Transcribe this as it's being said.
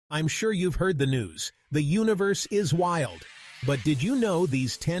I'm sure you've heard the news. The universe is wild. But did you know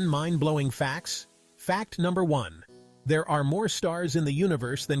these 10 mind-blowing facts? Fact number 1. There are more stars in the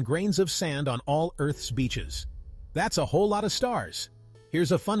universe than grains of sand on all Earth's beaches. That's a whole lot of stars.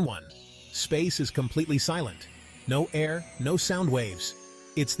 Here's a fun one. Space is completely silent. No air, no sound waves.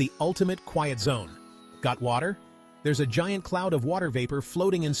 It's the ultimate quiet zone. Got water? There's a giant cloud of water vapor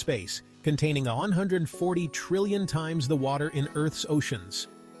floating in space, containing 140 trillion times the water in Earth's oceans.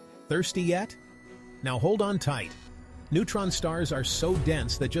 Thirsty yet? Now hold on tight. Neutron stars are so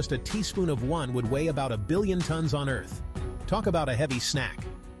dense that just a teaspoon of one would weigh about 1 billion tons on Earth. Talk about a heavy snack.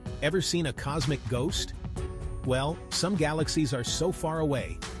 Ever seen a cosmic ghost? Well, some galaxies are so far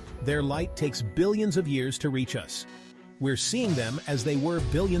away, their light takes billions of years to reach us. We're seeing them as they were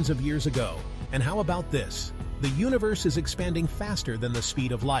billions of years ago. And how about this? The universe is expanding faster than the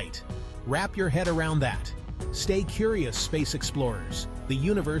speed of light. Wrap your head around that. Stay curious, space explorers. The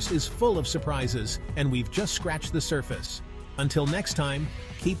universe is full of surprises, and we've just scratched the surface. Until next time,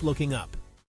 keep looking up.